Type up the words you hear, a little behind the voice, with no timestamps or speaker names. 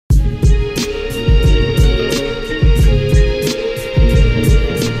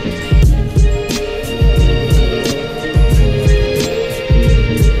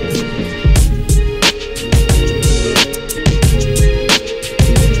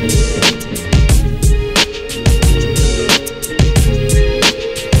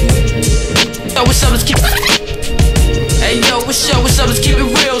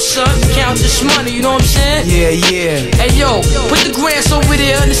saying? Yeah, yeah. Hey yo, put the grants over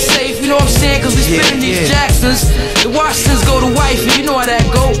there in the safe, you know what I'm saying? Cause we spinning these Jacksons. The Washingtons go to wifey, you know how that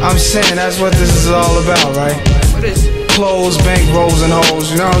go. I'm saying that's what this is all about, right? What is it? Clothes, bank rolls, and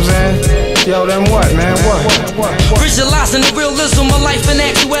hoes, you know what I'm saying? Yo, then what, man? What? Visualizing the realism of life and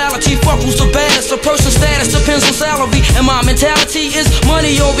actuality. Fuck who's the baddest, a person's status depends on salary. And my mentality is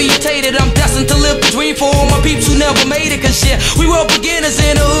money orientated. I'm destined to live the dream for all my peeps who never made it. Cause shit, we were beginners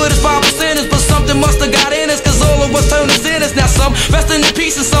in the hood as 5%ers, but something must have got in us, cause all of us turned to sinners. Now some resting in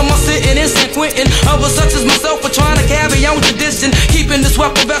peace and some are sitting in San Quentin. Others such as myself are trying to carry on tradition, keeping this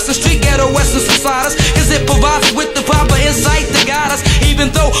weapon vest and street ghetto essence inside us, cause it provides us with the proper insight to guide us. Even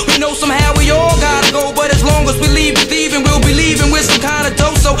though we know somehow we all gotta go, but as long as we leave believing, we'll be leaving with some kind of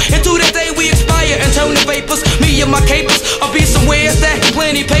dough. So into that day we expire and turn to vapors. Me and my capers, I'll be somewhere stacking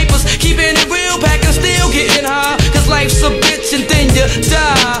plenty papers, keeping it real, packing still getting high. Cause life's a bitch and then you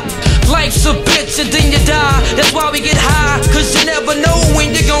die. Life's a bitch and then you die. That's why we get high, cause you never know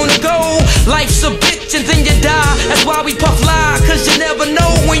when you're gonna go. Life's a bitch and then you die. That's why we puff lie, cause you never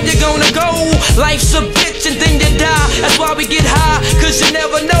know when you're gonna go. Life's a bitch and then you die. That's why we get high, cause you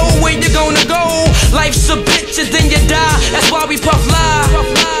never know when you're gonna go. Life's a bitch and then you die. That's why we puff lie.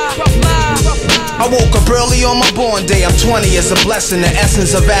 I woke up early on my born day. I'm 20, it's a blessing. The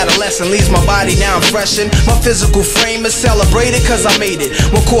essence of adolescence leaves my body now I'm freshened. My physical frame is celebrated cause I made it.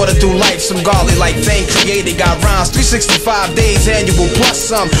 One quarter through life, some godly like fame created. Got rhymes 365 days annual plus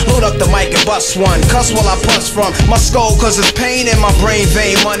some. Load up the mic and bust one. Cuss while I puss from my skull cause it's pain in my brain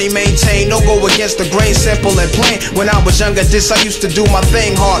vein. Money maintained, no go against the grain, simple and plain. When I was younger, this I used to do my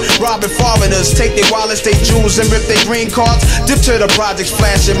thing hard. Robbing foreigners, take their wallets, they jewels and rip their green cards. Dip to the projects,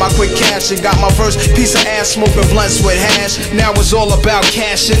 flashing my quick cash and got my first piece of ass, smoking blunts with hash. Now it's all about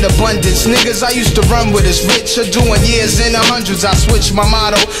cash in abundance. Niggas I used to run with is rich, are doing years in the hundreds. I switched my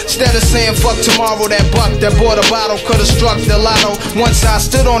motto. Instead of saying fuck tomorrow, that buck that bought a bottle could've struck the lotto. Once I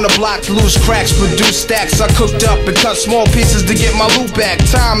stood on the block, loose cracks, produced stacks. I cooked up and cut small pieces to get my loot back.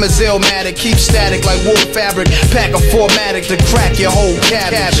 Time is illmatic, keep static like wool fabric. Pack a 4matic to crack your whole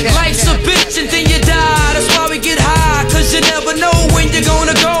cabbage. Life's a bitch and then you die. That's why we get high, cause you never know when you're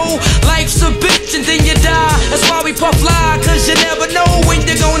gonna